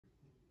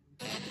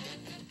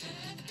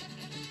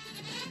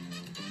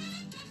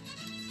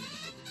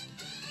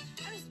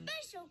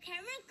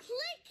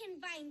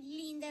find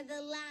Linda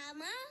the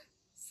llama?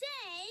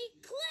 Say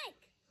click.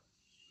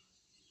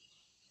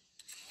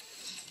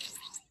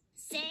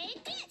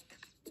 Say click.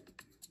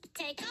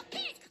 Take a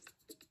pic.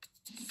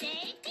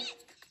 Say click.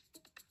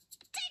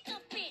 Take a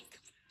pic.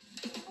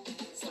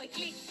 Soy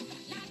click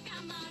la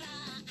cámara.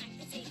 I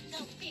can take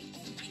a pic.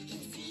 I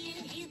can see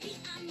and hear the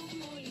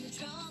animal in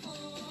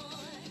trouble.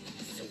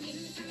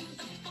 Swimming through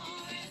the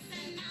forest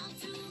and out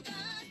to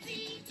the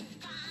sea. To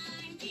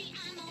find the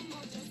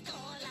animal, just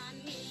call on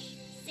me.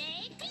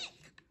 Say click.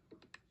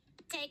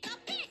 Take a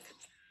pic.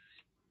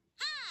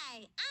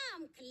 Hi,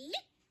 I'm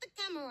Click the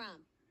camera.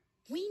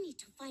 We need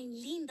to find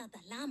Linda the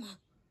llama,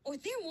 or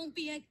there won't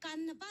be a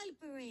carnival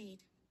parade.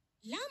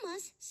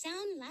 Llamas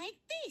sound like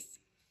this.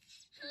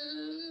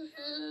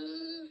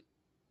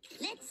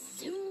 Let's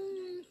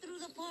zoom through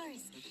the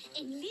forest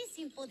and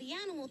listen for the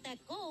animal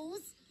that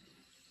goes.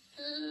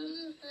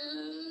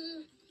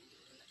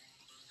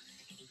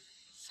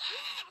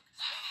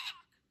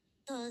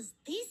 Does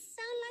this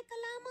sound like a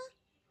llama?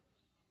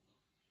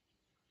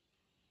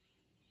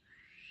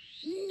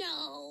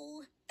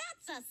 No,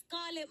 that's a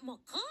scarlet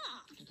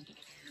macaw.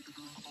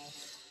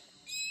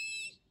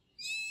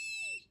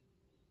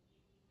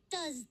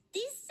 Does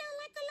this sound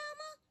like a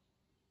llama?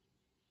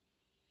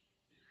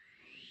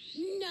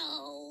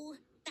 No,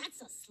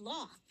 that's a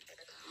sloth.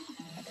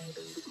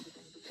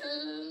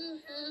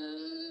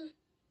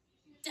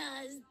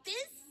 Does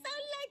this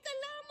sound like a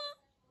llama?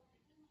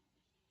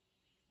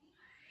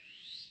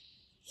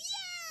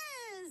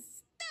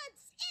 Yes,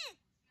 that's it.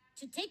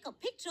 To take a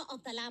picture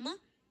of the llama,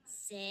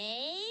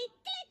 say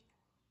click.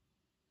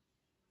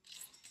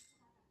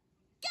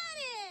 Got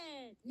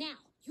it! Now,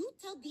 you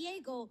tell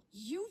Diego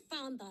you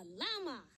found the llama.